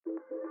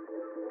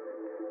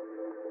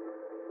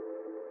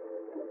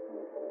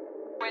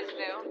I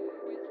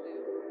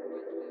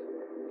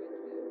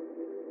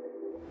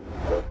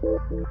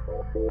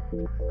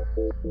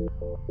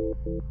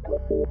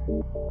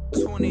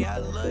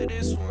love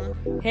this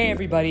one. Hey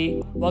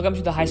everybody, welcome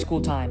to the High School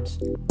Times,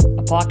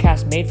 a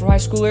podcast made for high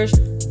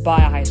schoolers by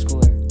a high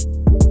schooler.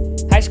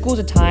 High school is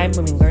a time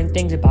when we learn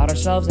things about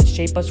ourselves that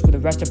shape us for the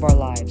rest of our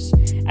lives,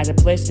 as a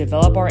place to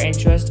develop our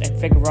interests and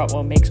figure out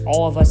what makes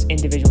all of us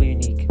individually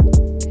unique.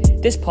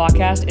 This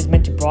podcast is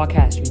meant to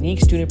broadcast unique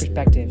student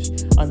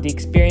perspectives on the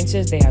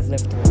experiences they have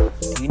lived through,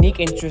 the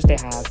unique interests they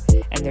have,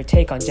 and their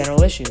take on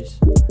general issues.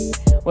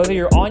 Whether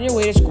you're on your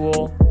way to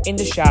school, in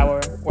the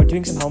shower, or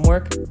doing some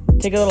homework,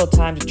 take a little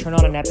time to turn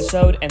on an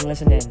episode and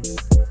listen in.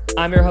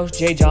 I'm your host,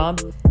 Jay John,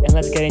 and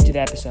let's get into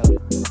the episode.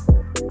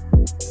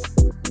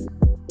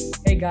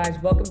 Hey guys,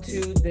 welcome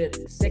to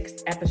the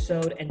sixth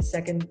episode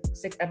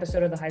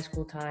of the High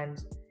School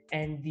Times,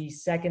 and the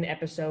second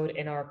episode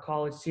in our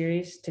college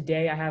series.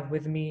 Today I have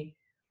with me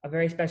a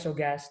very special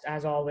guest,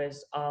 as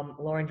always.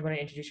 Lauren, do you want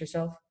to introduce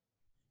yourself?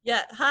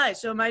 Yeah, hi.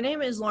 So my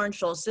name is Lauren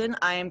Schulsohn.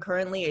 I am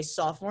currently a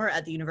sophomore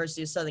at the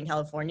University of Southern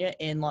California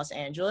in Los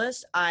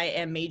Angeles. I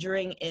am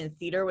majoring in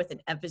theater with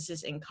an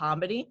emphasis in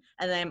comedy,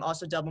 and I am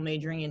also double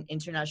majoring in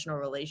international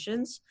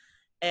relations,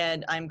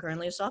 and I'm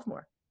currently a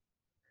sophomore.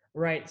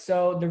 Right.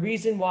 So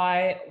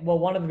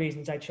one of the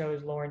reasons I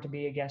chose Lauren to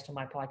be a guest on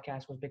my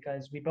podcast was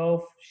because we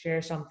both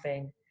share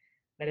something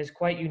that is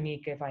quite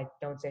unique, if I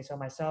don't say so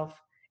myself,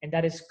 and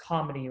that is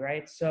comedy,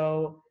 right?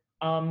 So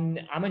I'm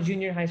a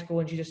junior in high school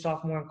and she's a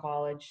sophomore in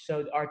college,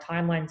 so our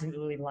timelines didn't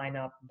really line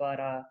up.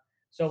 But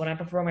so when I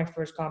performed my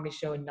first comedy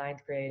show in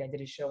ninth grade, I did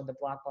a show in the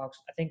Black Box.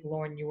 I think,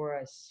 Lauren, you were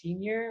a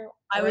senior?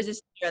 I was a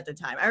senior at the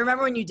time. I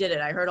remember when you did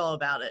it. I heard all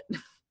about it.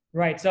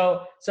 Right.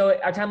 So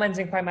our timelines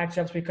didn't quite match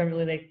up, so we couldn't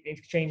really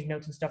exchange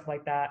notes and stuff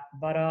like that.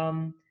 But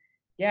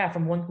yeah,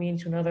 from one comedian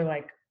to another,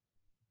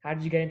 how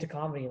did you get into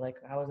comedy?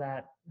 How did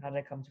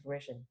that come to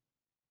fruition?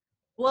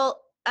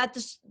 Well, at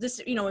this,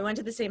 we went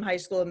to the same high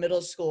school in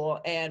middle school.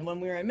 And when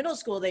we were in middle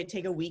school, they'd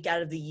take a week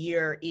out of the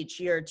year each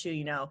year to,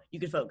 you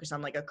could focus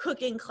on a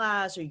cooking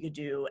class, or you could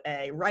do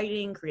a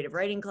creative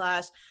writing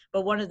class.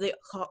 But one of the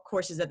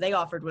courses that they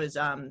offered was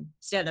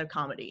stand-up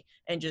comedy,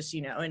 and just,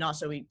 and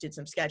also we did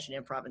some sketch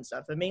and improv and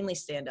stuff, but mainly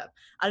stand-up.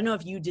 I don't know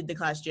if you did the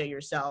class, Jay,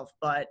 yourself,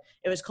 but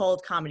it was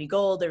called Comedy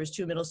Gold. There was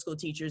two middle school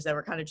teachers that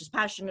were kind of just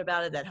passionate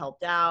about it, that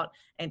helped out.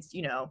 And,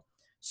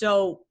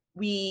 so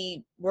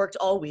we worked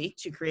all week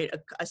to create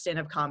a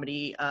stand-up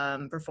comedy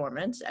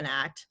performance, an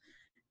act.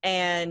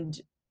 And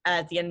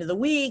at the end of the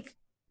week,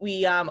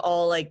 we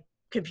all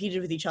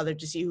competed with each other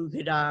to see who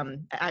could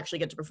actually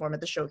get to perform at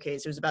the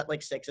showcase. It was about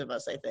 6 of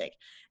us, I think.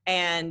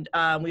 And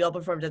we all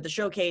performed at the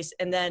showcase.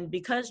 And then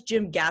because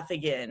Jim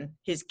Gaffigan,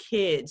 his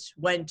kids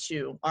went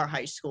to our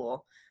high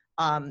school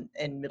and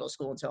middle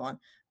school and so on,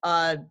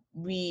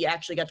 we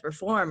actually got to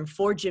perform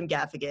for Jim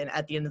Gaffigan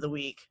at the end of the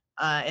week.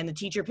 And the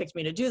teacher picked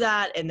me to do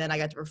that. And then I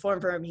got to perform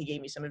for him. He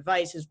gave me some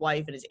advice. His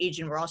wife and his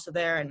agent were also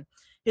there. And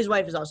his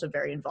wife is also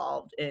very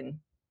involved in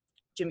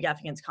Jim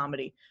Gaffigan's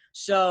comedy.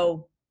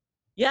 So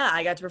yeah,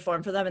 I got to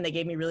perform for them and they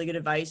gave me really good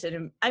advice.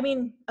 And I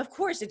mean, of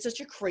course, it's such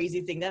a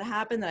crazy thing that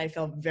happened that I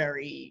felt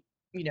very,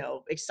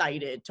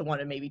 excited to want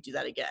to maybe do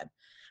that again.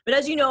 But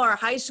as you know, our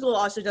high school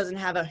also doesn't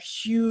have a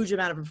huge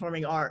amount of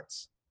performing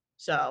arts.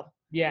 So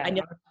yeah,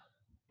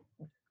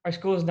 our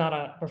school is not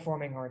a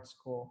performing arts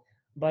school.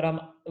 But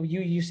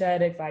you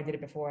said if I did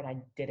it before, and I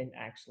didn't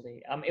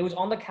actually. It was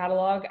on the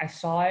catalog. I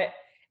saw it,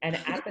 and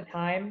at the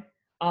time,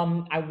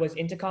 I was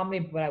into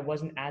comedy, but I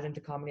wasn't as into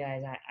comedy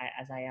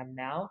as I am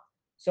now.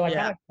 So I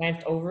kind of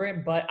glanced over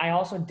it, but I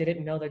also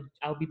didn't know that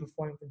I would be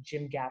performing for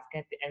Jim Gaffigan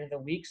at the end of the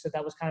week. So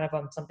that was kind of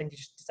something to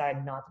just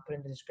decide not to put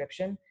in the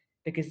description,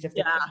 because if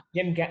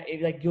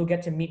you'll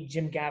get to meet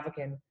Jim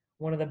Gaffigan,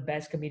 one of the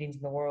best comedians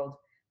in the world.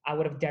 I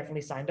would have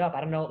definitely signed up.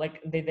 I don't know,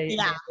 they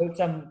wrote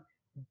some.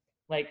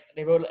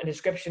 They wrote a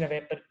description of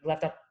it, but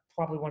left out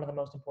probably one of the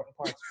most important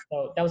parts.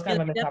 So that was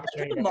kind of a missed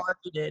opportunity. They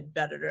marketed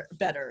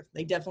better.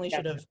 They definitely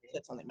should have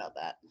said something about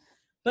that.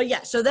 But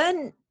yeah, so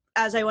then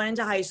as I went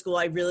into high school,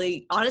 I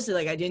really,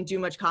 honestly, I didn't do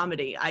much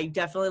comedy. I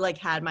definitely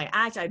had my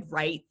act. I'd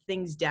write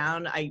things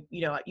down.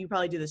 You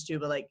probably do this too,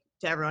 but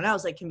to everyone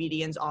else,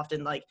 comedians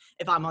often,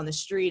 if I'm on the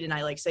street and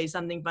I say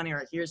something funny,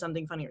 or I hear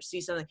something funny, or see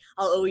something,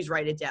 I'll always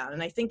write it down.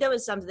 And I think that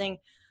was something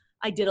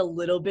I did a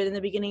little bit in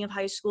the beginning of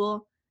high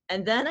school.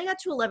 And then I got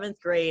to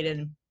 11th grade,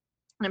 and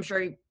I'm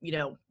sure,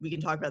 we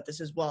can talk about this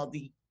as well.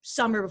 The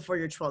summer before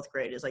your 12th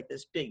grade is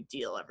this big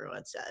deal,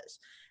 everyone says.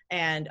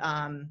 And,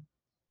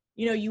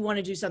 you want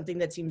to do something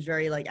that seems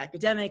very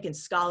academic and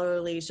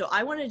scholarly. So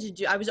I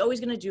was always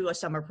going to do a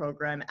summer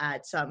program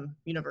at some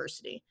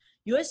university.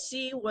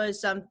 USC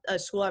was a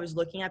school I was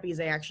looking at because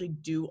they actually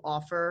do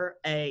offer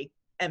a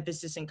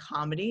emphasis in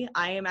comedy.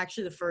 I am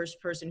actually the first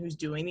person who's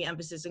doing the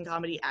emphasis in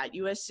comedy at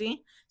USC,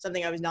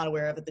 something I was not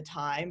aware of at the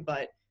time,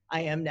 but I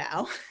am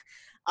now.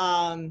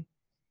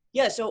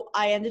 So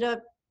I ended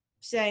up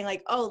saying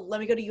let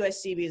me go to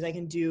USC because I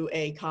can do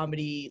a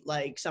comedy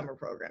summer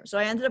program. So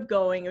I ended up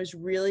going. It was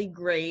really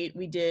great.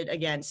 We did,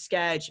 again,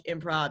 sketch,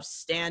 improv,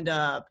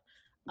 stand-up,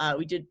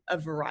 We did a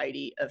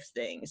variety of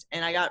things,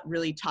 and I got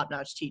really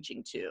top-notch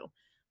teaching too.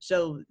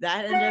 So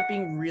that ended up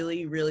being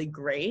really, really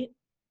great.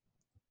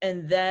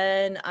 And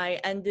then I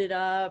ended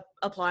up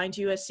applying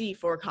to USC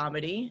for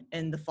comedy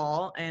in the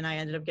fall, and I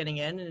ended up getting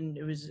in, and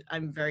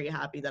I'm very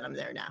happy that I'm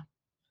there now.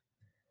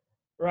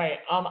 Right.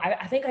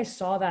 I think I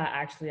saw that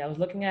actually. I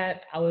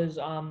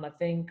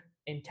think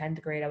in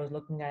 10th grade, I was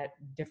looking at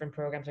different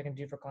programs I can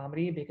do for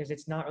comedy because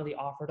it's not really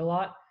offered a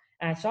lot.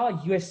 And I saw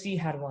USC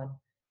had one.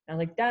 And I'm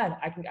like, Dad,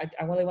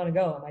 I really want to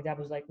go. And my dad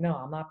was like, no,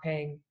 I'm not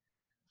paying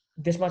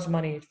this much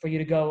money for you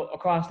to go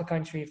across the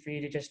country for you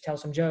to just tell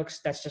some jokes.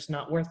 That's just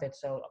not worth it.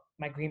 So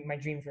my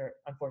dreams were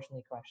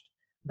unfortunately crushed.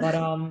 But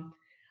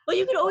Well,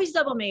 you could always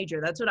double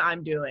major. That's what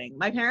I'm doing.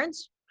 My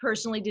parents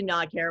personally did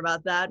not care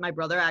about that. My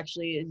brother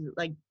actually is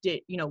like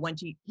he went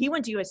to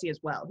USC as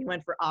well. He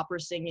went for opera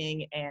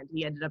singing, and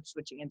he ended up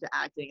switching into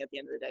acting at the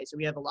end of the day. So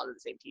we have a lot of the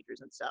same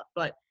teachers and stuff.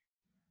 But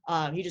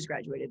he just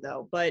graduated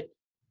though. But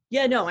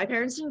yeah, no, my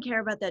parents didn't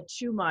care about that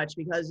too much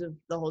because of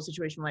the whole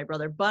situation with my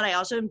brother. But I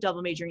also am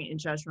double majoring in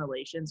international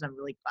relations. I'm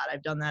really glad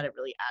I've done that. It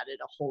really added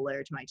a whole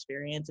layer to my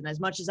experience. And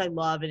as much as I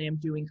love and am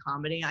doing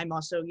comedy, I'm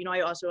also, I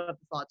also have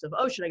the thoughts of,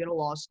 oh, should I go to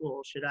law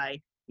school? Should I,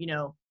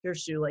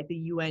 pursue like the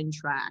UN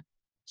track?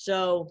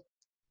 So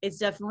it's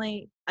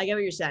definitely, I get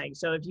what you're saying.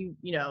 So if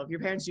if your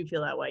parents do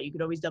feel that way, you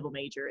could always double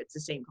major. It's the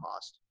same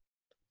cost.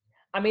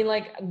 I mean,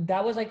 like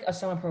that was like a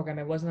summer program.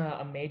 It wasn't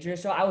a major.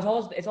 So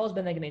it's always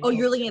been like an. Oh,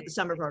 you're looking at the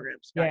summer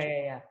programs. Gotcha.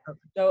 Yeah. Okay.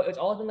 So it's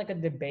always been like a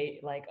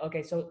debate. Like,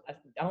 okay, so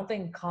I don't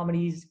think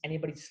comedy's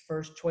anybody's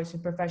first choice in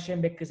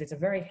profession because it's a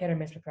very hit or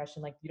miss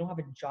profession. Like, you don't have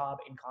a job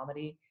in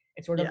comedy.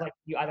 It's sort of like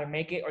you either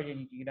make it or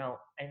you don't.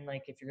 And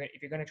like if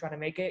you're gonna try to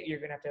make it, you're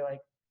gonna have to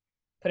like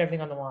put everything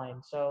on the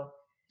line. So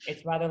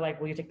it's rather like,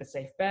 will you take the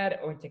safe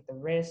bet or take the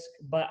risk?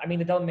 But I mean,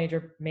 the double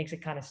major makes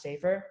it kind of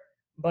safer.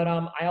 But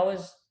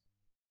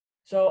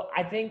so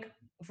I think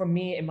for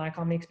me in my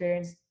comedy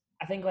experience,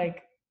 I think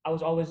like I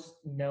was always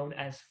known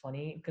as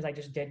funny because I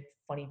just did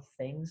funny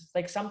things.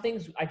 Like some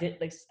things I did,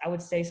 like I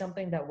would say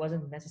something that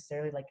wasn't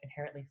necessarily like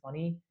inherently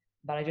funny,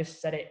 but I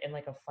just said it in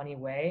like a funny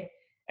way.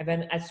 And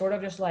then I sort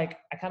of just like,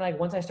 I kind of like,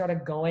 once I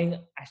started going,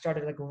 I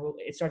started like,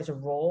 it started to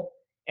roll.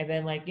 And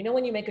then like,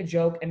 when you make a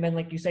joke and then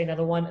like you say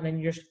another one and then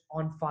you're just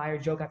on fire,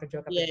 joke after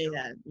joke after joke,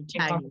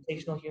 in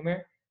conversational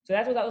humor. So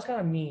that was kind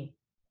of me.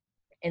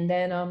 And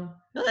then, no,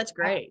 that's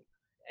great.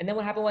 And then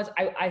what happened was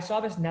I saw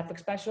this Netflix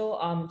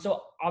special.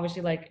 So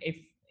obviously, like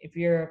if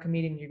you're a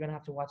comedian, you're gonna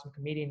have to watch some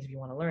comedians if you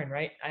want to learn,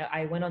 right?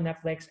 I went on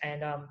Netflix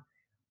and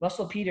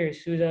Russell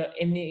Peters, he's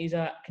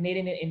a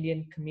Canadian and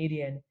Indian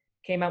comedian,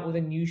 came out with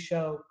a new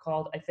show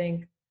called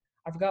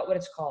I forgot what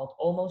it's called,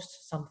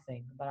 Almost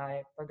Something, but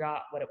I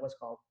forgot what it was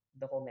called,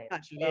 the whole name.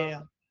 Gotcha.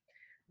 Yeah.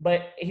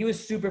 But he was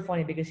super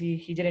funny because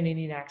he did an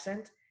Indian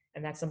accent,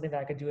 and that's something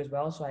that I could do as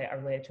well. So I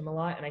related to him a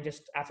lot. And I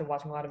just, after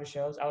watching a lot of his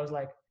shows, I was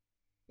like,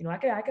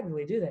 I could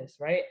really do this,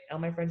 right? And all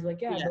my friends were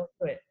like, yeah, go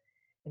do it.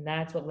 And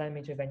that's what led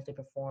me to eventually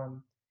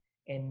perform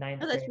in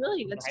ninth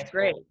grade. That's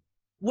great.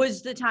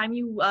 Was the time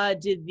you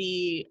did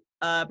the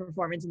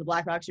performance in the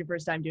Black Box your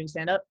first time doing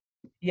stand-up?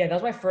 Yeah, that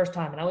was my first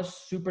time, and I was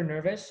super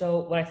nervous. So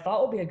what I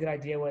thought would be a good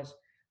idea was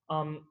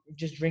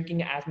just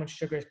drinking as much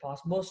sugar as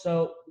possible.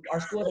 So our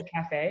school had a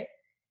cafe,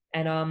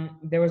 and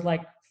there was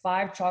like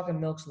 5 chocolate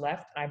milks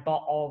left, and I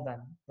bought all of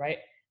them, right?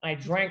 And I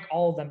drank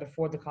all of them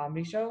before the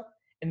comedy show.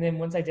 And then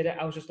once I did it,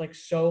 I was just like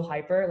so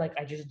hyper, like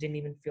I just didn't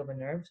even feel the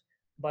nerves.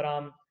 But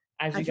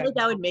I feel like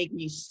that would make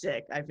me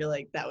sick. I feel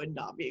like that would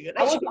not be a good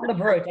idea. I was on the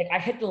verge. Like I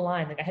hit the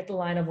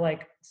line of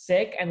like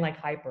sick and like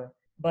hyper.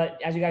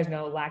 But as you guys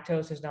know,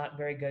 lactose is not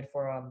very good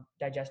for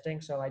digesting,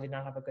 so I did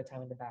not have a good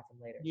time in the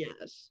bathroom later.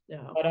 Yes.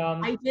 No. But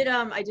I did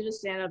a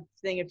stand-up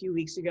thing a few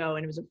weeks ago,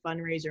 and it was a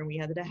fundraiser, and we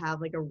had to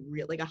have like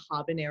a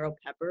habanero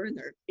pepper, and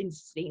they're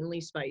insanely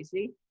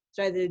spicy.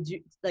 So I had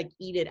to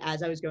eat it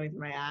as I was going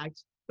through my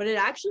act. But it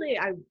actually,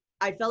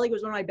 I felt like it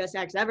was one of my best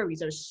acts ever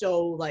because I was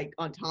so like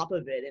on top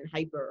of it and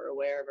hyper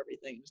aware of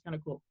everything. It was kind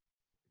of cool.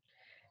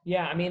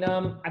 Yeah, I mean,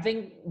 I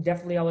think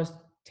definitely always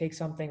take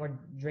something or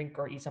drink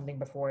or eat something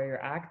before your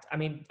act. I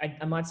mean,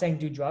 I'm not saying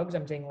do drugs.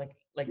 I'm saying like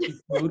eat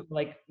food,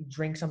 like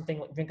drink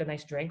a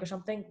nice drink or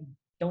something.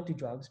 Don't do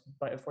drugs,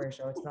 but before your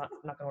show, it's not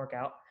gonna work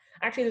out.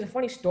 Actually, there's a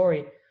funny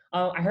story.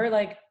 I heard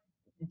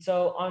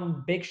so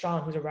on Big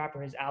Sean, who's a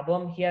rapper, his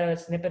album, he had a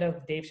snippet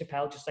of Dave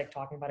Chappelle just like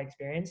talking about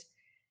experience.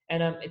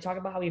 And it talked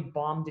about how he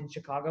bombed in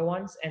Chicago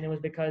once, and it was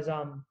because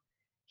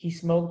he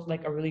smoked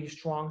like a really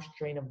strong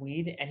strain of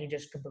weed, and he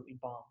just completely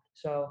bombed.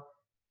 So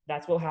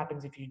that's what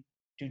happens if you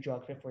do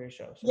drugs before your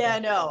show. So yeah,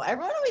 no.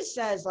 Everyone always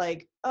says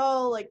like,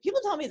 oh, like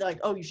people tell me like,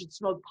 oh, you should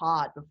smoke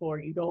pot before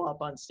you go up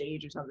on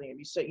stage or something, and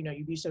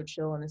you'd be so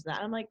chill and this and that.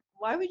 And I'm like,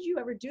 why would you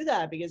ever do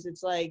that? Because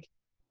it's like,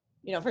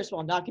 first of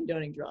all, not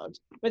condoning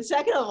drugs, but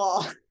second of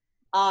all.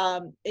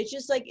 It's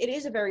just like, it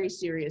is a very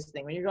serious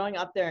thing when you're going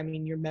up there. I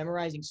mean, you're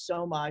memorizing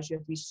so much. You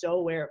have to be so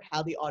aware of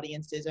how the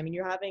audience is. I mean,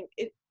 you're having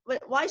it,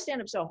 but why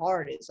stand up so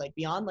hard? It's like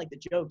beyond like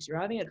the jokes, you're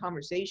having a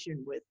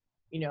conversation with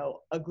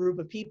a group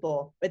of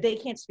people, but they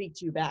can't speak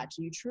to you back.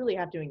 So you truly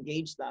have to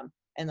engage them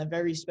in a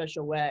very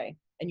special way,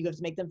 and you have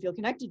to make them feel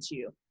connected to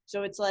you.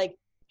 So it's like,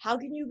 how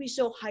can you be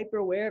so hyper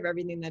aware of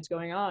everything that's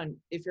going on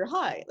if you're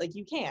high? Like,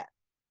 you can't.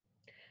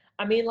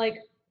 I mean, like,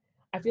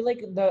 I feel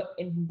like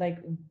like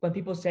when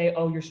people say,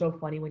 "Oh, you're so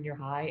funny when you're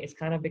high," it's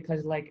kind of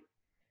because like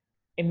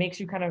it makes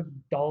you kind of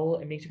dull,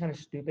 it makes you kind of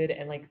stupid,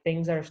 and like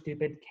things that are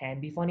stupid can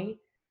be funny.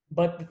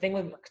 But the thing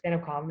with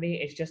stand-up comedy,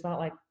 it's just not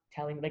like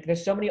telling. Like,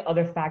 there's so many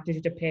other factors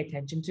you have to pay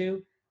attention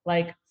to.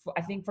 Like,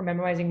 I think for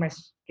memorizing my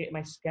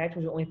sketch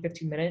was only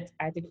 15 minutes.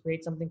 I had to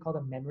create something called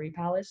a memory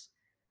palace.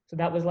 So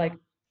that was like,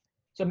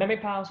 so memory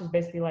palace is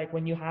basically like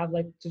when you have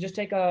like, so just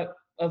take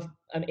of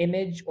an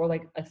image or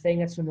like a thing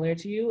that's familiar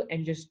to you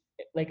and just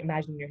like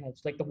imagine in your head.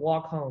 So like the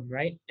walk home,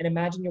 right? And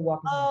imagine you're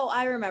walking home. Oh,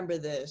 I remember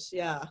this.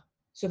 Yeah.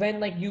 So then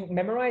like you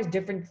memorize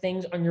different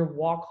things on your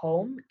walk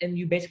home and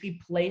you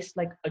basically place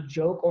like a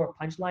joke or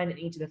a punchline in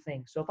each of the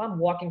things. So if I'm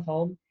walking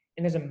home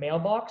and there's a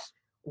mailbox,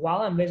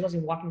 while I'm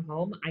visualizing walking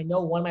home, I know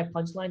one of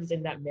my punchlines is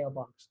in that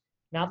mailbox.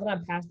 Now that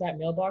I'm past that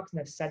mailbox and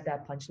I've said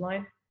that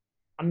punchline,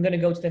 I'm gonna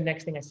go to the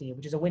next thing I see,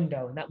 which is a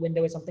window, and that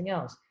window is something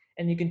else.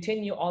 And you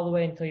continue all the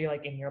way until you're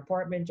like in your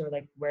apartment or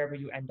like wherever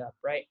you end up,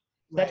 right?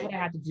 So that's what I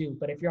had to do.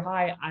 But if you're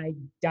high, I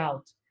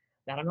doubt,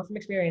 I don't know from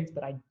experience,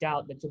 but I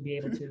doubt that you'll be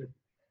able to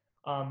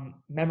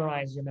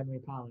memorize your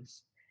memory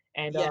palace.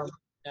 And Yeah.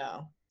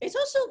 No. It's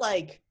also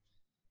like,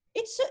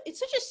 it's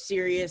such a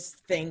serious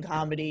thing,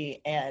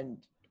 comedy, and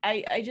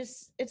I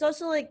just, it's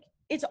also like,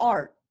 it's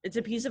art. It's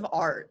a piece of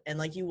art, and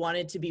like, you want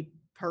it to be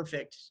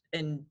perfect,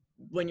 and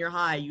when you're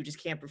high, you just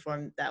can't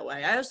perform that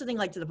way. I also think,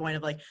 like, to the point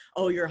of like,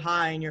 oh, you're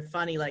high and you're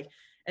funny, like,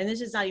 and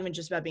this is not even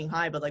just about being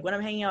high, but like when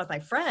I'm hanging out with my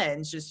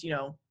friends, just,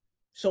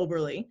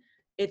 soberly,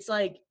 it's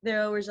like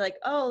they're always like,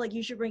 oh, like,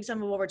 you should bring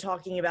some of what we're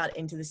talking about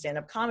into the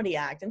stand-up comedy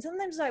act. And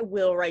sometimes I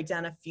will write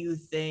down a few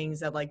things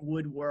that like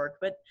would work,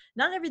 but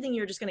not everything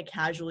you're just going to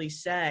casually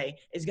say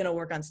is going to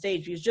work on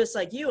stage, because just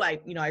like you, I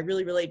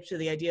really relate to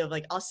the idea of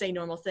like, I'll say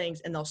normal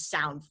things and they'll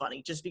sound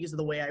funny just because of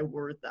the way I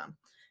word them.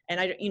 And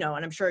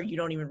and I'm sure you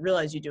don't even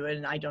realize you do it,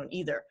 and I don't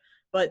either.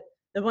 But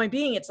the point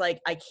being, it's like,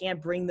 I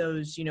can't bring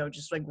those,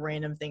 just like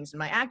random things in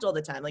my act all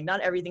the time. Like, not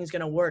everything's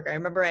going to work. I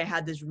remember I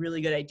had this really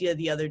good idea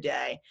the other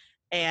day,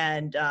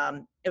 and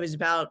it was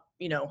about,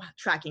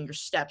 tracking your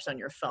steps on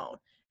your phone,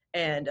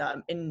 and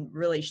in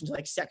relation to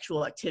like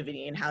sexual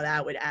activity and how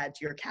that would add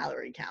to your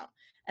calorie count.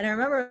 And I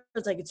remember I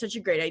was like, it's such a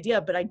great idea,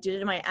 but I did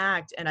it in my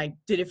act, and I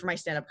did it for my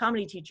stand-up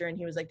comedy teacher, and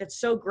he was like, that's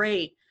so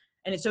great,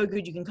 and it's so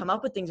good you can come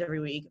up with things every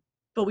week.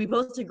 But we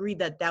both agreed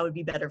that that would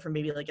be better for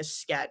maybe like a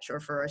sketch or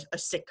for a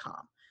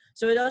sitcom.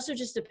 So it also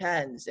just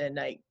depends. And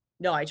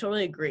no, I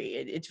totally agree.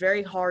 It's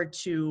very hard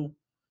to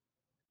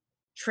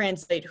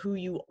translate who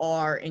you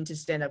are into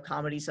stand-up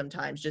comedy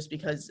sometimes, just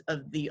because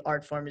of the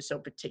art form is so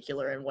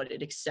particular and what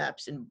it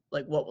accepts and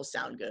like what will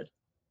sound good.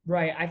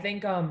 right, I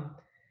think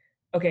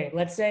okay,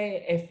 let's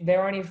say if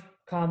there are any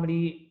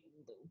comedy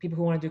people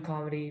who want to do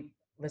comedy,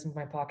 listen to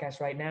my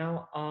podcast right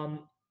now.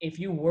 If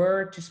you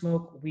were to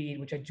smoke weed,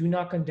 which I do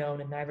not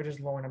condone, and neither does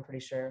Lauren, I'm pretty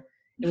sure,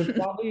 it would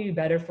probably be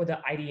better for the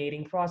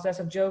ideating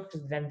process of jokes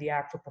than the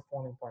actual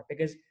performing part.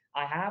 Because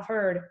I have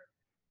heard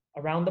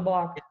around the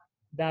block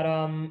that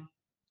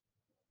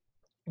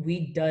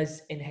weed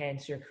does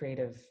enhance your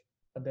creative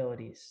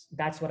abilities.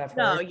 That's what I've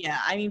No, heard.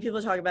 yeah. I mean,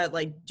 people talk about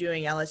like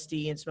doing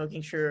LSD and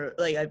smoking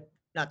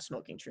not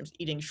smoking shrooms,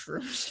 eating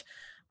shrooms,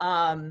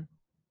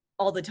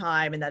 all the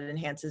time, and that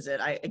enhances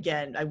it.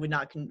 I would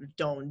not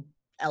condone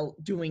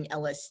doing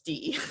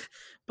LSD,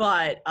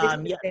 but It's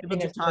the yeah, same people thing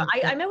do as talk.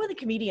 I met with a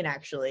comedian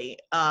actually,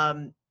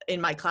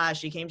 in my class.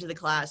 She came to the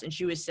class and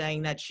she was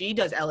saying that she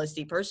does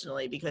LSD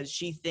personally because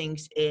she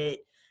thinks it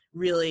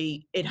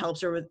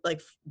helps her with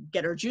like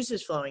get her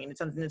juices flowing, and it's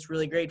something that's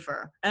really great for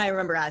her. And I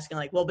remember asking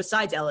like, well,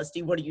 besides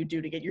LSD, what do you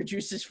do to get your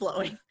juices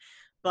flowing?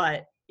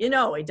 But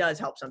it does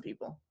help some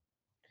people.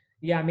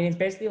 Yeah, I mean, it's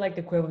basically like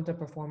the equivalent of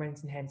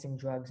performance enhancing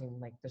drugs in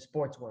like the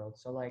sports world.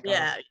 So like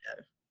Yeah, in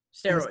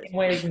the steroids. same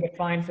way you can get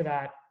fined for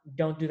that,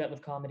 don't do that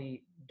with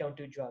comedy. Don't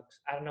do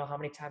drugs. I don't know how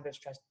many times I've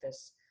stressed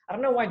this. I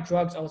don't know why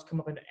drugs always come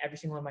up in every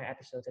single one of my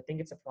episodes. I think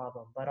it's a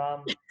problem. But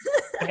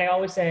like I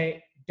always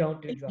say, don't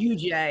do drugs. You,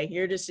 Jay,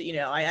 you're just,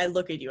 I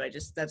look at you.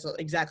 That's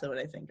exactly what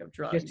I think of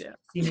drugs. Just Yeah,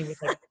 see me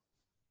with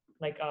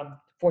like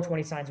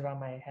 420 signs around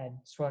my head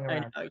swirling I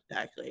around. know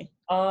exactly.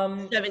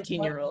 Um,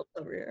 17-year-old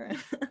over here.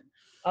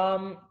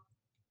 um,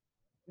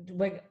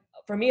 like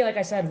for me, like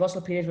I said,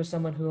 Russell Peters was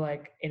someone who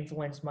like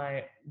influenced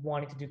my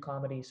wanting to do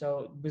comedy.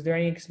 So was there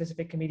any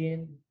specific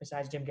comedian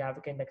besides Jim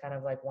Gaffigan that kind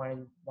of like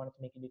wanted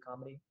to make you do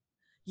comedy?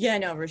 Yeah,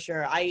 no, for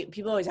sure.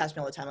 People always ask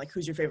me all the time, like,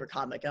 who's your favorite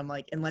comic? I'm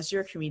like, unless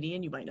you're a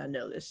comedian, you might not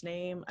know this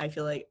name. I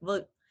feel like,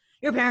 well,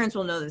 your parents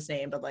will know this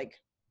name, but like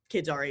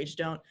kids our age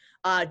don't.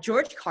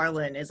 George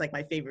Carlin is like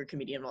my favorite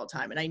comedian of all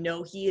time. And I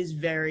know he is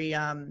very,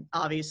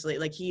 obviously,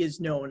 like he is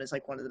known as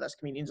like one of the best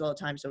comedians of all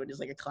time. So it is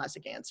like a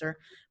classic answer.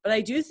 But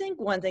I do think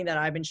one thing that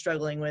I've been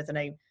struggling with, and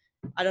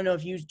I don't know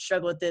if you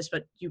struggle with this,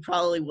 but you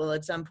probably will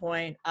at some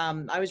point.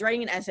 I was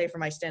writing an essay for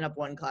my stand-up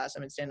 1 class.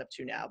 I'm in stand-up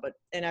 2 now,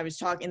 and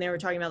they were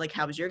talking about like,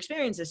 how was your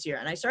experience this year?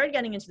 And I started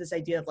getting into this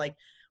idea of like,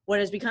 what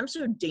has become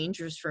so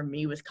dangerous for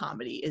me with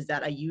comedy is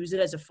that I use it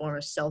as a form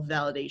of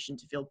self-validation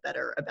to feel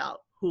better about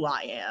who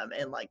I am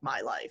and like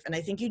my life. And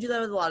I think you do that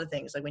with a lot of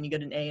things. Like when you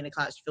get an A in a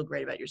class, you feel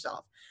great about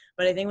yourself.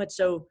 But I think what's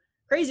so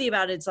crazy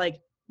about it, it's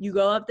like you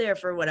go up there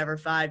for whatever,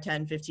 5,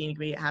 10, 15, it could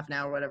be half an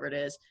hour, whatever it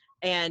is.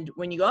 And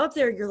when you go up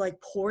there, you're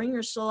like pouring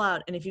your soul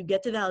out. And if you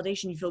get the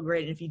validation, you feel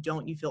great. And if you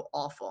don't, you feel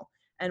awful.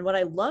 And what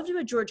I loved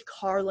about George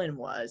Carlin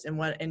was,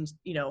 and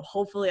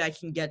hopefully I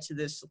can get to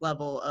this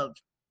level of,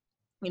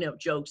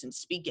 jokes and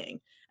speaking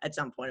at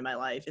some point in my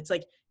life. It's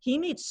like he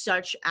made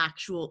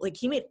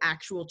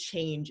actual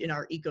change in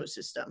our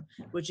ecosystem,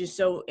 which is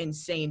so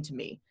insane to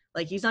me.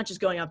 Like he's not just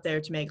going up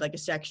there to make like a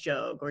sex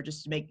joke or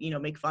just to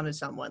make fun of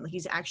someone. Like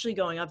he's actually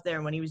going up there.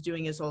 And when he was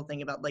doing his whole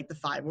thing about like the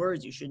 5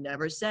 words you should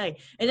never say,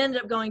 it ended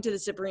up going to the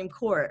Supreme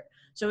Court.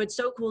 So it's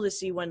so cool to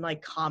see when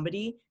like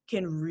comedy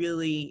can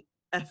really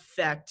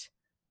affect,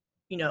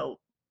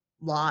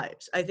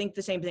 lives. I think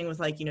the same thing with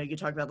like, you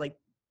talk about like,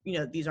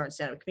 these aren't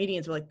stand-up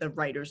comedians, but like the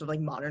writers of like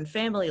Modern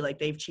Family, like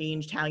they've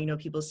changed how,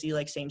 people see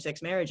like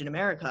same-sex marriage in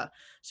America.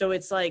 So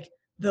it's like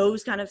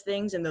those kind of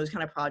things and those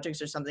kind of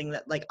projects are something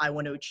that like I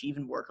want to achieve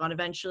and work on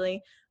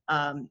eventually.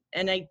 And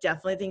I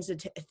definitely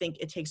think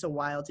it takes a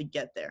while to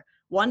get there.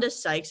 Wanda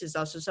Sykes is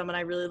also someone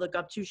I really look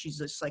up to. She's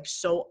just like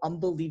so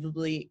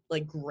unbelievably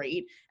like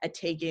great at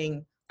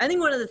taking, I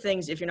think one of the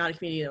things, if you're not a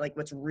comedian, like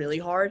what's really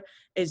hard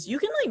is you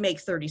can like make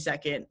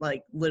 30-second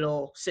like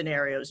little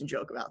scenarios and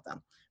joke about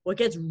them. What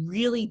gets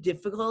really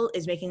difficult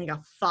is making like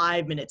a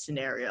 5-minute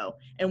scenario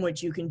in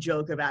which you can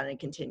joke about it and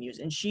continues.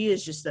 And she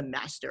is just the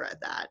master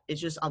at that. It's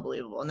just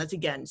unbelievable. And that's,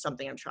 again,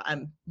 something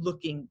I'm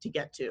looking to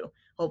get to,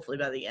 hopefully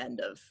by the end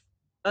of,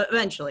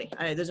 eventually.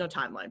 There's no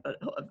timeline, but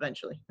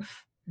eventually.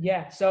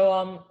 Yeah.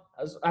 So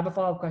I have a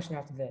follow-up question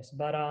after this,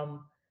 but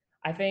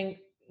I think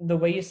the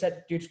way you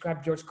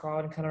described George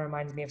Carlin kind of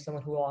reminds me of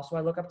someone who also I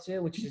look up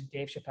to, which is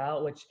Dave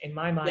Chappelle, which in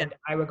my mind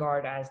I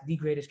regard as the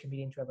greatest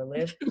comedian to ever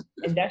live.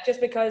 And that's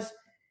just because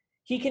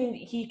he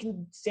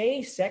can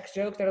say sex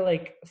jokes that are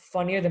like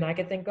funnier than I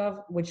could think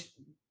of, which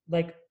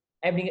like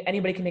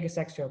anybody can make a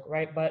sex joke,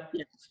 right? But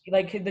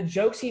like the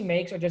jokes he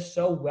makes are just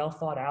so well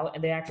thought out,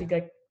 and they actually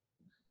like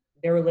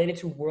they're related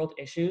to world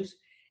issues.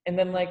 And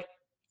then like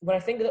when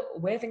the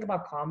way I think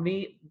about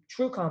comedy,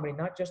 true comedy,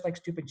 not just like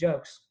stupid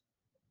jokes,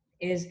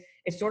 is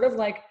it's sort of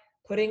like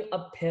putting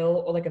a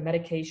pill or like a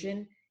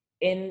medication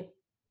in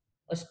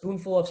a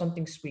spoonful of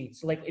something sweet.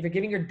 So like if you're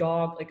giving your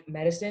dog like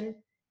medicine,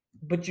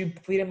 but you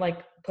feed him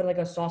like put like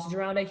a sausage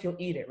around it, he'll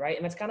eat it, right?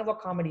 And that's kind of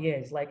what comedy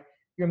is. Like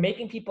you're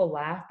making people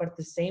laugh, but at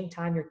the same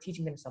time you're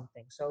teaching them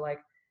something. So like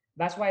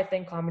that's why I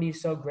think comedy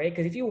is so great.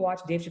 Because if you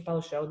watch Dave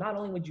Chappelle's show, not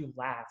only would you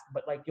laugh,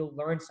 but like you'll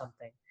learn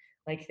something.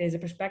 Like there's a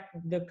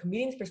perspective. The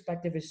comedian's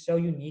perspective is so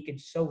unique and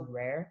so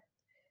rare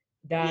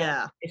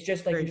that it's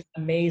just like you're just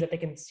amazed that they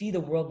can see the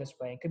world this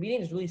way. And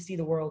comedians really see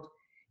the world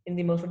in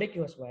the most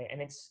ridiculous way,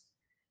 and it's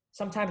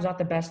sometimes not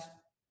the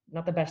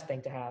best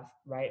thing to have,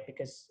 right?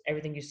 Because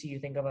everything you see, you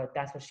think of a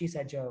 "that's what she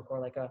said" joke or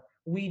like a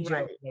 "we"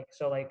 joke. Like,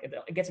 so like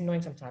it gets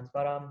annoying sometimes.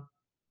 But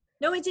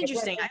no, it's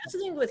interesting. I also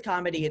think with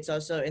comedy, it's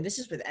also, and this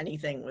is with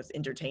anything with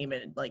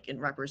entertainment, like in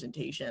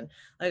representation.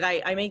 Like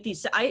I make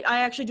these, I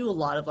actually do a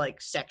lot of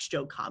like sex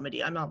joke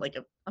comedy. I'm not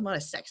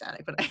a sex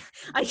addict, but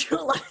I do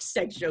a lot of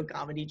sex joke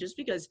comedy just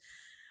because,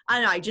 I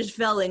don't know, I just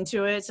fell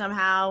into it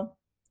somehow.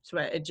 So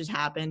it just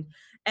happened.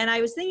 And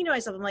I was thinking to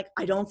myself, I'm like,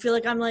 I don't feel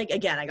like I'm like,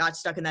 again, I got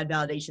stuck in that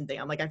validation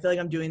thing. I'm like, I feel like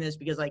I'm doing this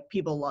because like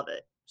people love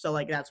it. So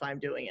like, that's why I'm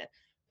doing it.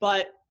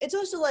 But it's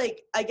also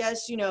like, I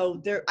guess,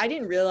 I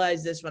didn't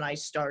realize this when I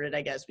started,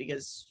 I guess,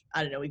 because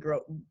I don't know,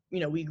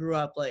 we grew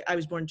up like, I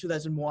was born in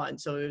 2001.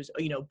 So it was,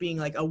 being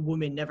like a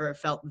woman never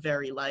felt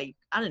very like,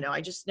 I don't know, I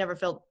just never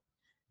felt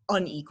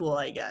unequal,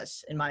 I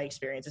guess, in my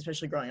experience,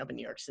 especially growing up in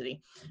New York City.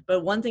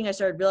 But one thing I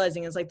started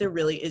realizing is like, there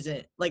really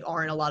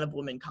aren't a lot of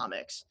women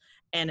comics.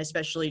 And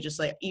especially just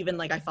like, even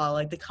like I follow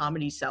like the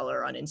Comedy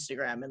Cellar on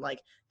Instagram, and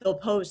like they'll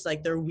post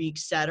like their week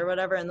set or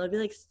whatever, and there'll be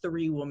like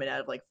 3 women out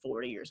of like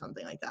 40 or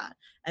something like that.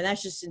 And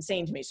that's just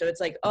insane to me. So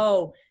it's like,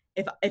 oh,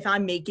 if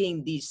I'm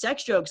making these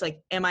sex jokes,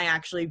 like, am I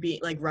actually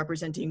like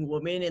representing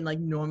women and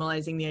like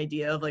normalizing the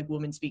idea of like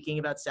women speaking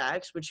about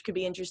sex, which could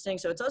be interesting.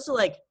 So it's also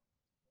like,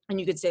 and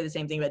you could say the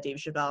same thing about Dave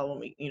Chappelle when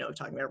we,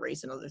 talking about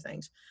race and other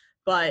things.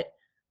 But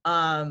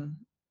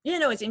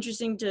it's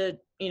interesting to,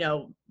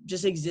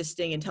 just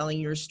existing and telling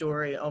your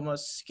story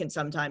almost can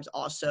sometimes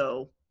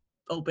also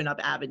open up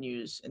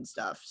avenues and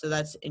stuff. So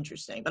that's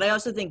interesting. But I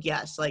also think,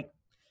 yes, like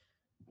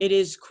it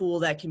is cool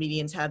that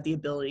comedians have the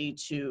ability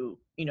to,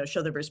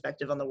 show their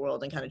perspective on the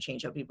world and kind of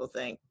change how people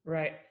think.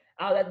 Right.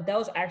 That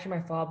was actually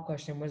my follow-up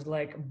question, was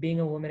like being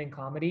a woman in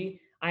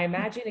comedy. I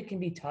imagine it can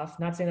be tough.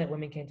 Not saying that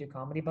women can't do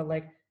comedy, but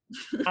like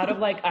out of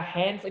like a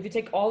handful, if you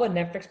take all the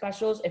Netflix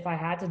specials, if I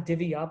had to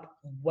divvy up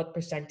what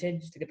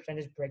percentage, the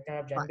percentage breakdown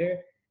of gender,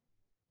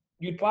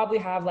 you'd probably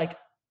have like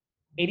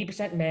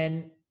 80%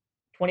 men,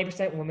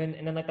 20% women,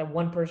 and then like that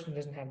one person who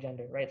doesn't have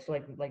gender, right? So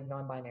like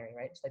non-binary,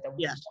 right? It's like that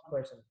Yes.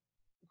 one person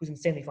who's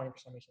insanely funny for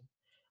some reason.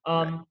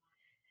 Right.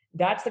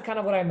 That's the kind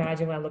of what I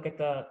imagine when I look at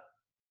the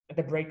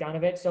breakdown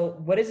of it. So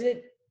what is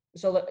it?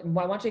 So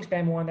I want to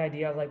expand more on the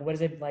idea of like what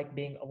is it like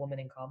being a woman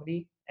in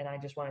comedy, and I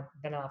just want to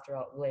then after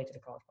I'll relate to the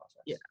college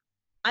Yeah. process.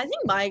 I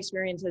think my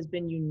experience has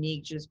been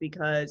unique just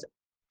because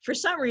for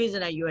some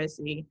reason at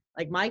USC,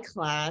 like my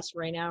class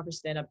right now for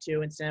stand up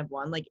 2 and stand up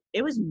 1, like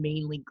it was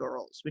mainly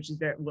girls, which is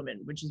very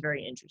women, which is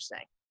very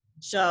interesting.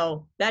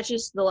 So that's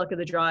just the luck of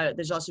the draw.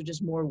 There's also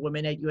just more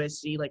women at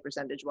USC, like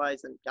percentage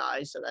wise, than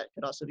guys. So that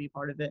could also be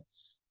part of it.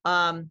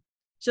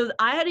 So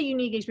I had a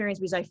unique experience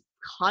because I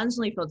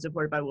constantly felt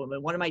supported by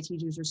women. One of my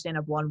teachers for stand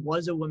up 1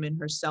 was a woman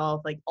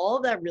herself. Like all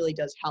of that really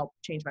does help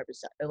change my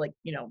perception, like,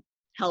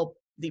 help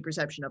the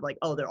perception of like,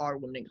 oh, there are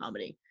women in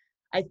comedy.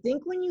 I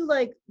think when you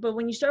but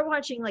when you start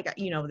watching like,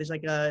 there's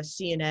like a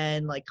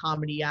CNN like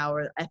comedy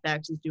hour,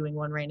 FX is doing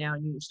one right now,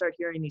 and you start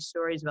hearing these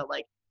stories about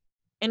like,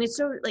 and it's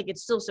so like,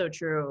 it's still so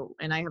true.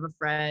 And I have a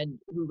friend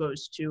who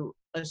goes to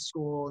a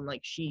school and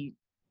like she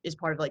is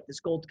part of like this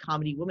gold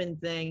comedy woman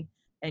thing.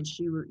 And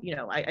she,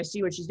 I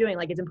see what she's doing.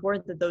 Like it's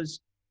important that those,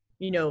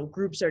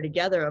 groups are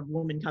together of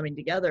women coming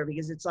together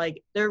because it's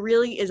like, there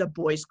really is a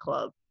boys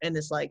club in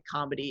this like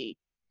comedy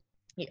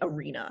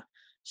arena.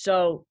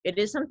 So it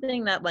is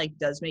something that like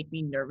does make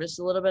me nervous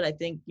a little bit. I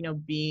think,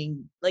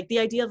 being like the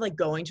idea of like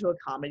going to a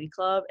comedy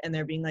club and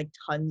there being like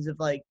tons of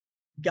like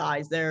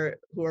guys there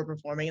who are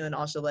performing, and then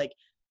also like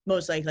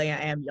most likely I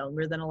am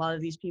younger than a lot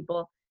of these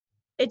people.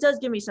 It does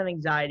give me some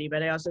anxiety,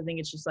 but I also think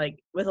it's just like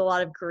with a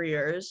lot of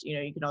careers,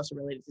 you can also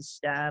relate it to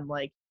STEM.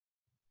 Like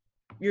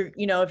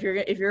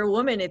if you're a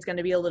woman, it's going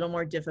to be a little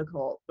more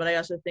difficult, but I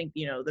also think,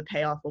 the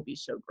payoff will be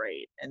so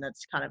great. And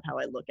that's kind of how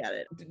I look at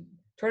it.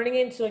 Turning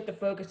into like the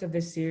focus of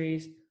this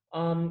series,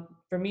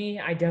 for me,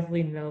 I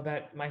definitely know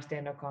that my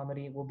stand-up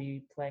comedy will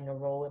be playing a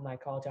role in my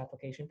college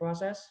application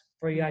process.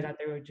 For you guys out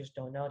there who just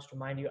don't know, just to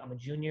remind you, I'm a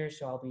junior,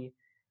 so I'll be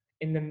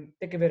in the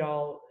thick of it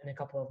all in a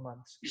couple of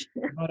months.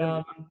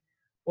 But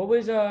what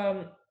was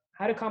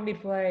how did comedy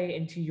play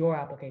into your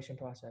application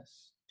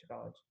process to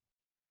college?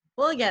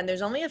 Well, again,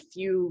 there's only a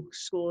few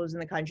schools in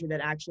the country that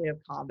actually have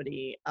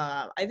comedy.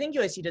 I think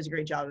USC does a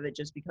great job of it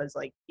just because,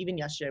 like, even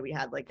yesterday we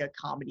had like a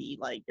comedy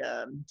like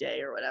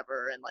day or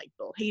whatever, and like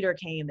Bill Hader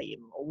came, they gave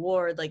him an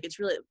award. Like, it's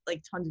really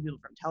like tons of people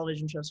from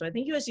television shows. So I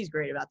think USC is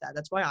great about that.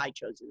 That's why I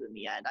chose it in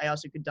the end. I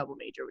also could double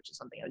major, which is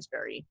something I was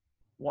very,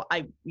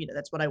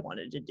 that's what I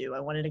wanted to do. I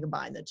wanted to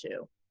combine the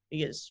two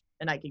because,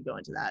 and I could go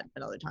into that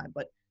another time,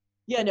 but.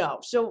 Yeah, no.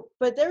 So,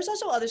 but there's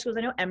also other schools.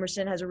 I know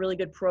Emerson has a really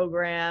good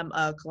program.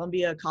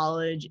 Columbia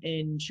College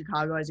in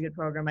Chicago has a good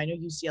program. I know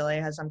UCLA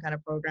has some kind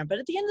of program. But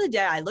at the end of the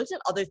day, I looked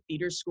at other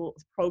theater school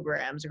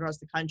programs across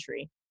the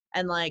country.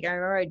 And like, I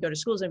remember I'd go to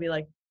schools and be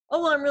like,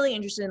 oh, well, I'm really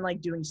interested in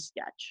like doing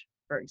sketch,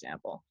 for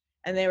example.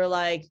 And they were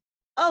like,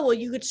 oh, well,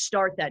 you could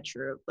start that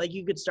troupe. Like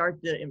you could start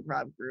the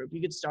improv group.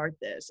 You could start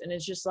this. And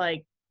it's just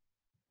like,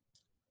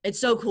 it's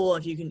so cool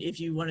if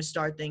you want to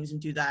start things and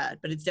do that,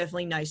 but it's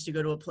definitely nice to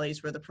go to a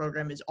place where the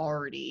program is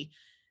already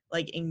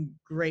like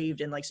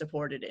engraved and like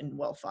supported and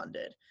well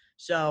funded.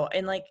 So,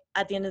 and like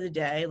at the end of the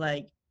day,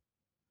 like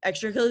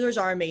extracurriculars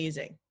are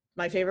amazing.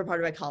 My favorite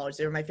part about college,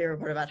 they were my favorite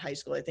part about high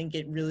school. I think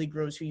it really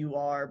grows who you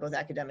are both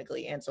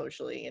academically and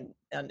socially and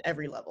on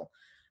every level.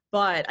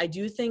 But I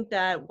do think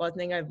that one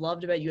thing I've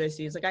loved about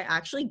USC is like I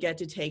actually get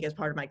to take as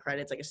part of my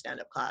credits like a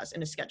stand-up class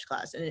and a sketch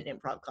class and an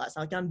improv class.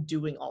 Like I'm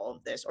doing all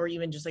of this, or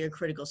even just like a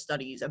critical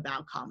studies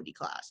about comedy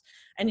class.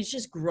 And it's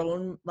just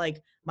grown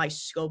like my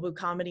scope of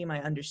comedy,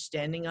 my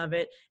understanding of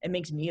it. It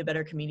makes me a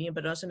better comedian,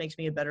 but it also makes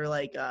me a better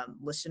like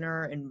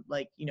listener. And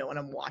like, when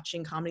I'm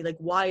watching comedy, like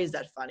why is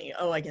that funny?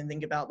 Oh, I can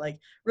think about like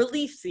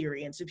relief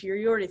theory and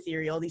superiority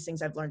theory, all these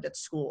things I've learned at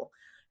school.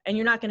 And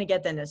you're not going to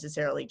get that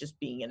necessarily just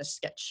being in a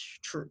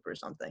sketch troupe or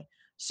something.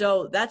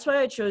 So that's why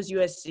I chose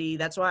USC.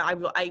 That's why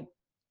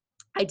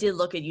I did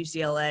look at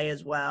UCLA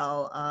as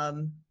well.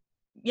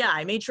 Yeah,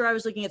 I made sure I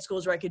was looking at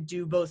schools where I could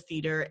do both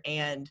theater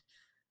and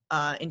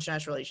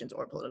international relations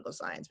or political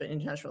science. But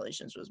international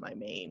relations was my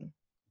main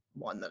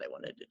one that I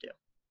wanted to do.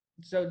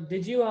 So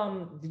did you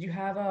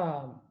have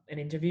an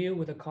interview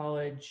with a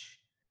college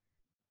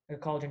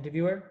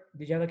interviewer?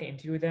 Did you have like an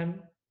interview with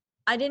them?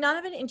 I did not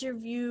have an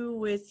interview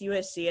with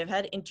USC. I've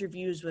had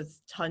interviews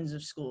with tons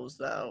of schools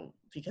though,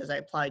 because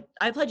I applied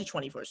to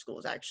 24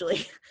 schools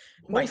actually.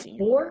 My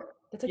senior year.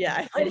 That's like Yeah,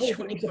 I applied to you're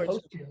 24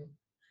 supposed schools. to.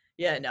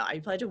 Yeah, no, I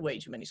applied to way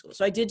too many schools.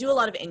 So I did do a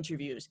lot of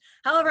interviews.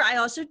 However, I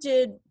also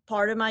did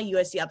part of my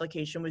USC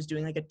application was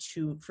doing like the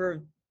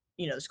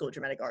School of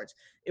Dramatic Arts.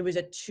 It was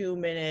a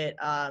 2-minute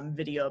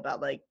video about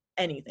like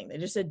anything. They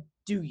just said,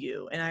 do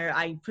you? And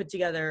I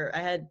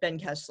had Ben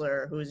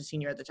Kessler, who was a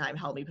senior at the time,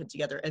 help me put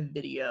together a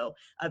video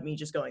of me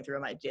just going through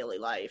my daily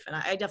life. And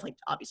I definitely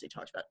obviously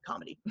talked about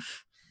comedy.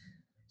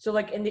 So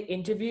like in the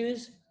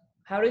interviews,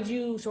 how did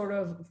you sort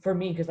of, for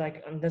me, because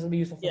like this will be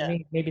useful for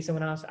me, maybe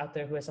someone else out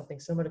there who has something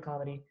similar to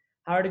comedy,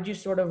 how did you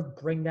sort of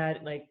bring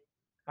that, like,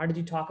 how did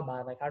you talk about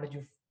it? Like, how did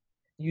you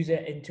use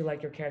it into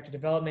like your character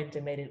development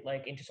and made it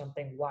like into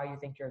something why you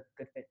think you're a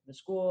good fit for the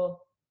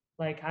school?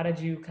 Like, how did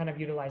you kind of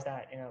utilize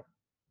that in a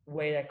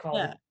way that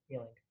college Yeah. is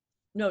feeling?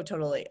 No,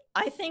 totally.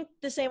 I think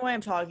the same way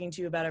I'm talking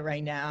to you about it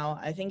right now.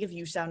 I think if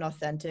you sound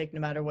authentic, no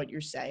matter what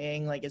you're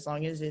saying, like as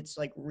long as it's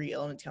like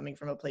real and it's coming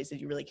from a place that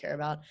you really care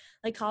about,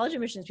 like college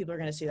admissions, people are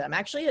going to see that. I'm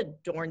actually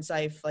at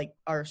Dornsife, like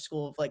our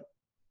school of like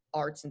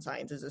arts and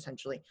sciences,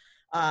 essentially.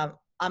 I'm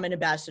an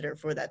ambassador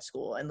for that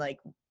school, and like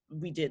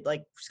we did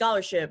like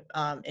scholarship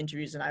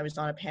interviews, and I was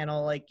on a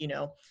panel, like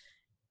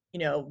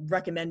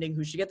recommending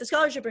who should get the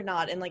scholarship or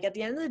not. And like at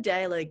the end of the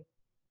day, like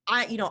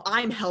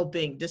I'm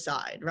helping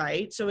decide,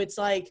 right? So it's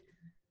like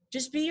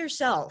just be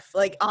yourself,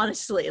 like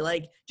honestly,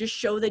 like just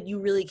show that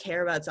you really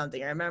care about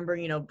something. I remember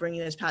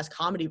bringing this past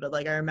comedy, but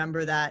like I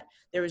remember that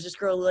there was this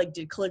girl who like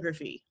did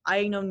calligraphy.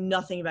 I know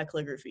nothing about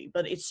calligraphy,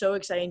 but it's so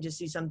exciting to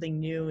see something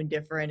new and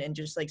different and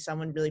just like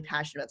someone really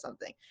passionate about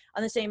something.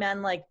 On the same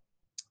end, like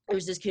there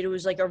was this kid who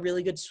was like a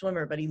really good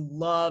swimmer, but he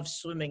loved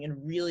swimming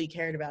and really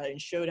cared about it and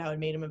showed how it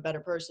made him a better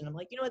person. I'm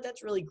like, you know what,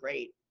 that's really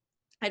great.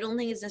 I don't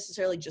think it's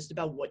necessarily just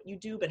about what you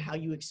do, but how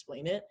you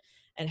explain it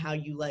and how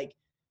you like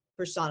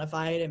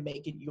personify it and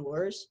make it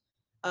yours.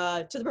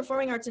 To the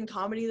performing arts and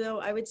comedy, though,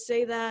 I would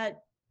say that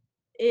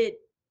it,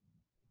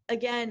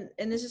 again,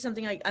 and this is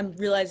something I'm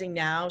realizing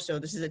now, so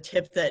this is a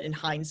tip that in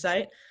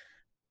hindsight,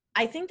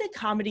 I think that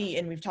comedy,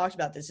 and we've talked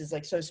about this, is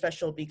like so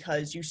special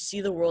because you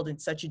see the world in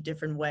such a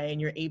different way and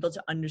you're able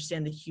to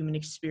understand the human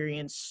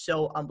experience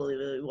so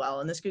unbelievably well.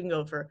 And this can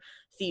go for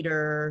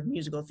theater,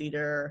 musical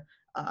theater,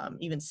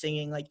 even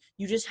singing. Like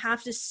you just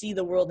have to see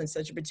the world in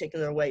such a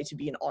particular way to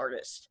be an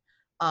artist.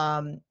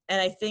 And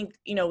I think,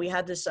 we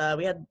had this, I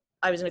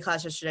was in a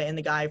class yesterday and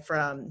the guy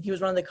he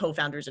was one of the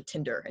co-founders of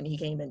Tinder and he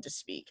came in to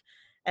speak.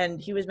 And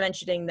he was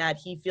mentioning that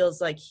he feels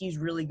like he's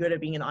really good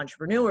at being an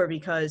entrepreneur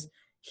because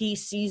he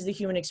sees the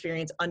human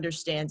experience,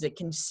 understands it,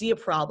 can see a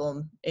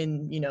problem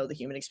in, the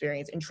human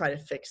experience and try to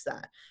fix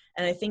that.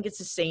 And I think it's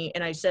the same.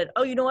 And I said,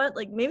 oh, you know what?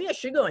 Like maybe I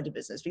should go into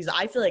business because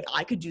I feel like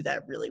I could do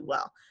that really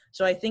well.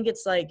 So I think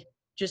it's like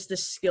just the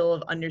skill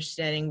of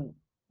understanding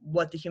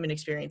what the human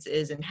experience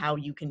is and how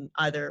you can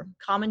either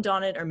comment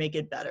on it or make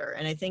it better.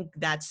 And I think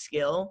that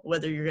skill,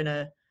 whether you're going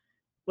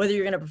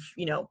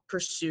to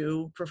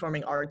pursue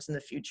performing arts in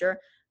the future,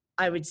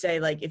 I would say,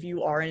 like, if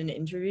you are in an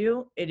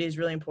interview, it is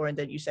really important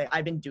that you say,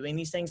 I've been doing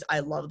these things. I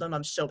love them.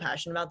 I'm so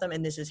passionate about them.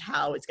 And this is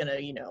how it's going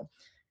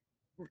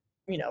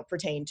to,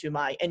 pertain to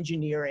my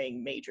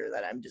engineering major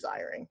that I'm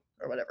desiring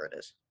or whatever it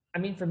is. I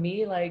mean, for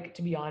me, like,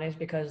 to be honest,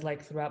 because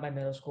like throughout my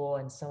middle school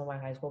and some of my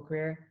high school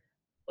career,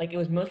 like it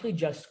was mostly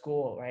just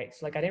school, right?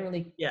 So like I didn't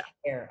really Yeah.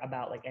 care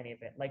about like any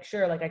of it. Like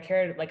sure, like I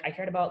cared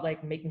about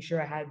like making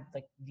sure I had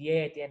like the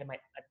A at the end of my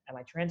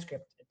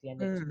transcript at the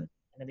end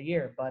of the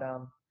year. But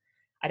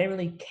I didn't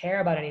really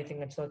care about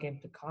anything until it came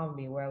to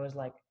comedy, where I was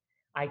like,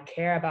 I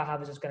care about how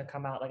this is gonna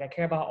come out. Like I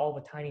care about all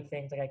the tiny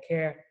things. Like I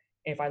care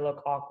if I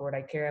look awkward.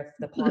 I care if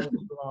the pause is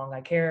too long.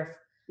 I care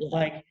if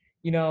like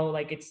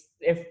like it's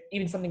if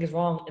even something is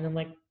wrong. And then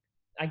like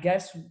I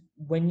guess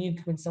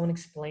when someone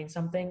explains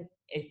something,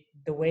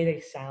 the way they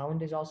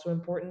sound is also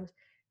important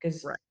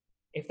because Right.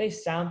 if they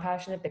sound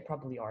passionate, they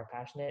probably are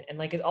passionate. And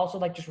like it's also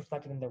like just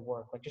reflected in their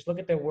work. Like just look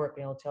at their work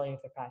and it'll tell you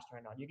if they're passionate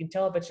or not. You can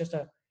tell if it's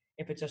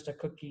just a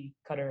cookie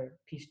cutter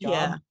piece job,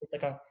 Yeah. it's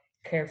like a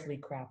carefully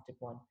crafted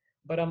one.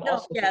 But No,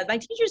 also yeah, my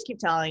teachers keep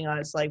telling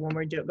us, like, when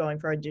we're going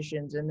for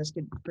auditions, and this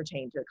could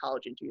pertain to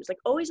college interviews, like,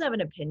 always have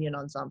an opinion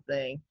on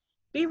something.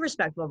 Be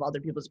respectful of other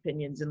people's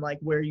opinions and, like,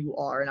 where you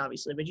are, and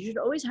obviously, but you should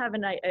always have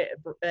an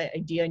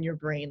idea in your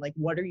brain, like,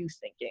 what are you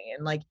thinking?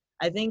 And, like,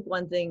 I think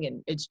one thing,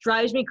 and it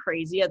drives me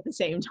crazy at the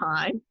same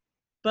time,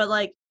 but,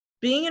 like,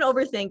 being an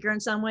overthinker in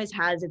some ways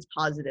has its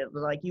positive.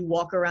 Like, you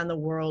walk around the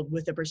world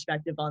with a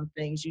perspective on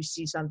things, you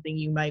see something,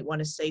 you might want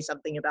to say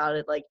something about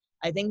it. Like,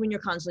 I think when you're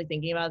constantly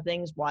thinking about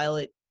things, while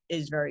it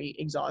is very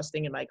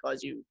exhausting and might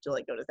cause you to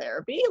like go to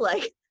therapy,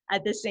 like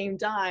at the same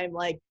time,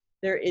 like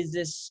there is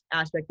this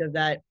aspect of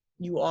that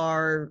you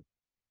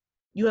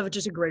have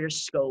just a greater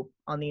scope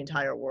on the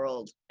entire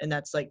world, and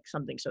that's like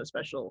something so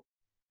special.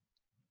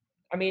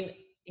 I mean,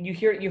 you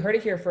heard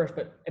it here first,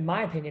 but in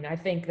my opinion, I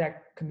think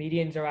that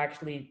comedians are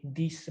actually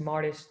the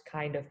smartest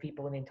kind of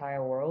people in the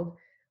entire world.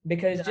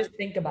 Because just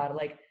think about it,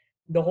 like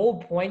the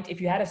whole point, if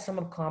you had a sum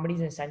of comedies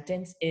in a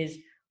sentence, is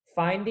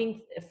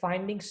finding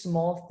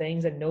small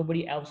things that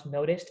nobody else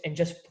noticed and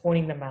just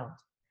pointing them out.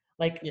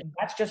 Like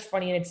that's just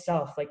funny in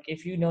itself. Like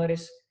if you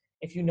notice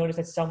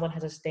that someone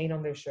has a stain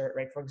on their shirt,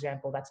 right? For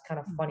example, that's kind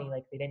of funny.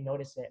 Like they didn't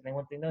notice it, and then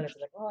once they notice,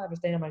 it's like, oh, I have a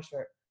stain on my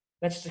shirt.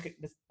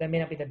 That may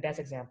not be the best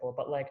example,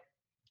 but like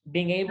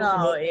being able to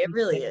No, notice it these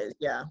really things, is.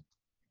 Yeah.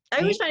 I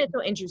always find it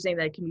so interesting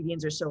that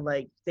comedians are so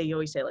like, they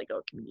always say like,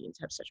 oh, comedians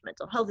have such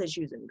mental health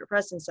issues and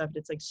depressed and stuff.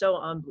 It's like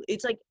so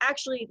it's like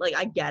actually like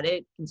I get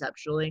it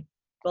conceptually,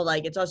 but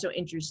like it's also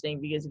interesting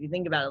because if you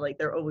think about it, like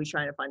they're always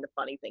trying to find the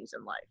funny things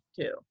in life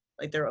too.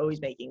 Like they're always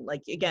making,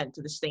 like, again,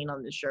 to the stain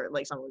on the shirt,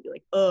 like someone would be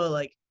like, oh,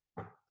 like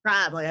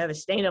crap, like I have a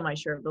stain on my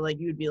shirt, but like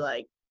you would be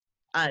like,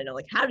 I don't know,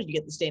 like how did you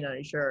get the stain on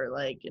your shirt,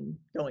 like, and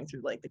going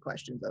through like the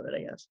questions of it,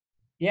 I guess.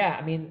 Yeah,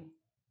 I mean,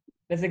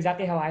 that's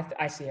exactly how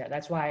I see it.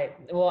 That's why,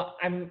 well,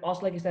 I'm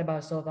also, like you said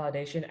about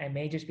self-validation, I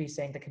may just be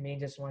saying the comedian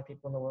just want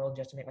people in the world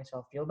just to make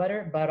myself feel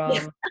better. But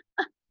Yeah.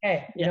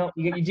 hey, Yeah.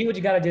 you do what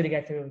you gotta do to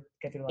get through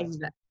life.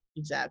 But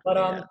Exactly.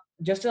 Yeah.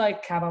 just to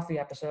like cap off the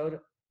episode,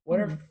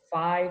 what are Mhm.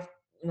 five,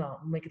 no,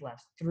 make it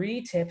last,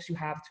 3 tips you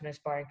have to an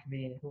aspiring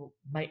comedian who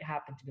might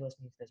happen to be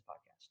listening to this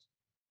podcast?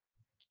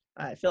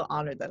 I feel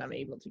honored that I'm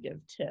able to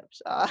give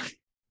tips.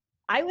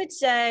 I would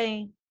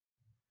say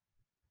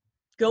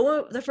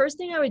the first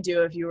thing I would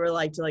do if you were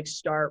like to like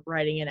start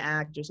writing an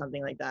act or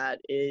something like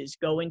that is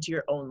go into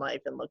your own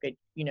life and look at,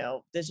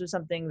 this was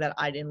something that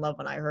I didn't love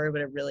when I heard,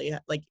 but it really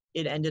like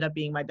it ended up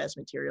being my best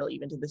material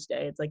even to this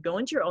day. It's like go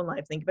into your own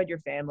life, think about your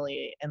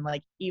family, and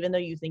like even though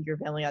you think your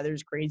family either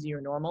is crazy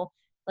or normal,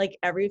 like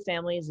every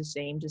family is the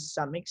same to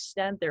some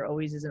extent. There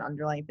always is an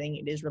underlying thing.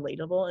 It is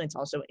relatable and it's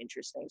also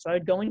interesting. So I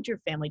would go into your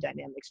family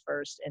dynamics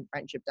first and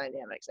friendship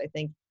dynamics. I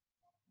think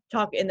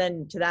talk, and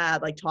then to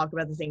that, like talk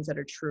about the things that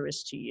are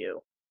truest to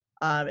you.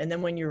 And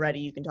then when you're ready,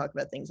 you can talk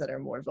about things that are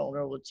more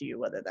vulnerable to you,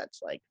 whether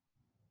that's like,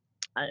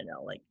 I don't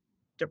know, like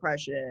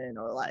depression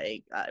or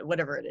like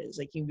whatever it is.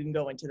 Like you can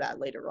go into that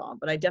later on.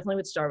 But I definitely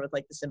would start with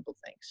like the simple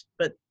things,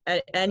 but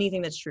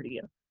anything that's true to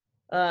you.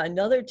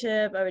 Another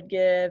tip I would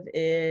give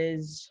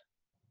is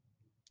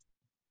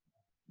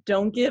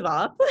don't give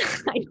up.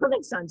 I know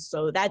that sounds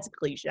that's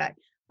cliche,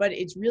 but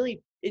it's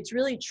really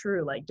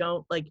true. Like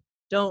don't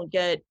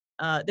get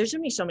there's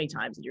gonna be so many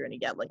times that you're gonna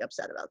get like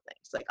upset about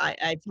things. Like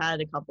I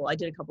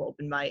did a couple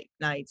open mic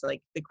nights,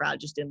 like the crowd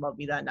just didn't love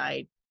me that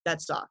night.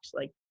 That sucks.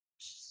 Like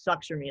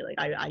sucks for me. Like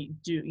I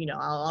do,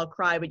 I'll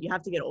cry, but you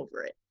have to get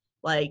over it.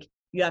 Like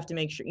you have to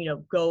make sure,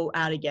 go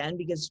out again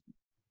because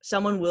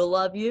someone will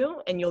love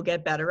you and you'll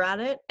get better at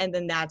it, and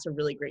then that's a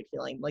really great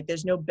feeling. Like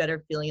there's no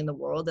better feeling in the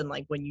world than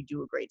like when you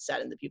do a great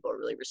set and the people are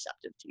really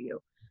receptive to you.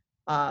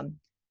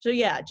 So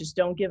yeah, just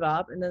don't give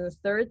up. And then the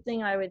third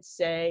thing I would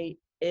say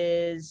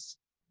is,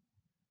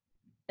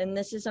 and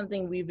this is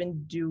something we've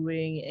been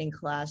doing in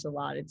class a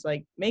lot, it's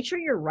like make sure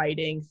you're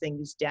writing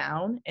things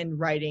down and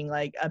writing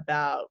like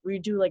we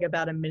do like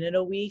about a minute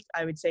a week.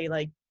 I would say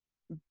like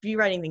be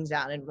writing things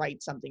down and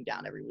write something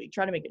down every week.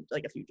 Try to make it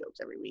like a few jokes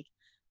every week.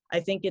 I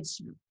think it's,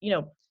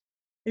 if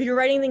you're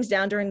writing things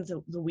down during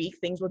the week,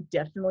 things will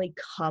definitely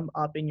come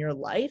up in your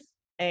life.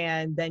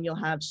 And then you'll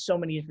have so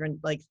many different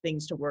like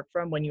things to work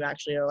from when you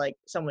actually are like,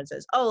 someone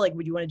says, oh, like,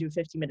 would you want to do a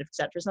 15-minute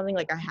set for something?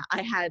 Like I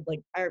had like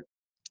a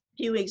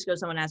few weeks ago,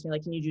 someone asked me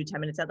like, can you do a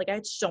 10-minute set? Like I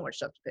had so much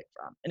stuff to pick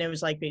from. And it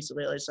was like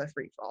basically just a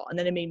free fall. And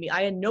then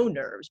I had no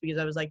nerves because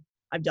I was like,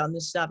 I've done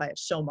this stuff. I have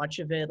so much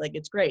of it. Like,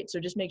 it's great. So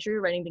just make sure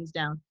you're writing things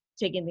down,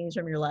 taking things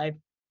from your life.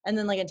 And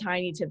then like a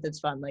tiny tip that's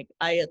fun. Like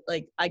I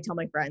tell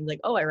my friends like,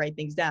 oh, I write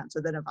things down. So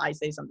then if I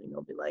say something,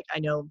 they'll be like, I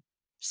know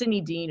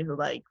Sydney Dean, who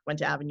like went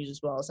to Avenues as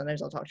well.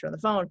 Sometimes I'll talk to her on the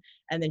phone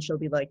and then she'll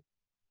be like,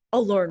 oh,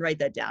 Lauren, write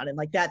that down. And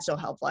like, that's so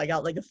helpful. I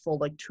got like a full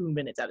like 2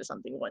 minutes out of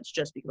something once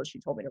just because she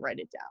told me to write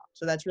it down.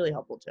 So that's really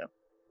helpful too.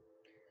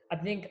 I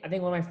think one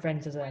of my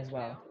friends does that as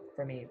well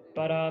for me.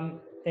 But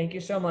thank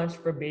you so much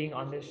for being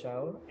on this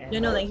show. And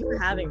No, thank you for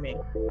having me.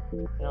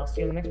 And I'll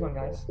see you in the next one,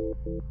 guys.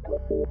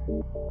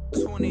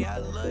 20, I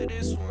love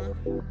this one.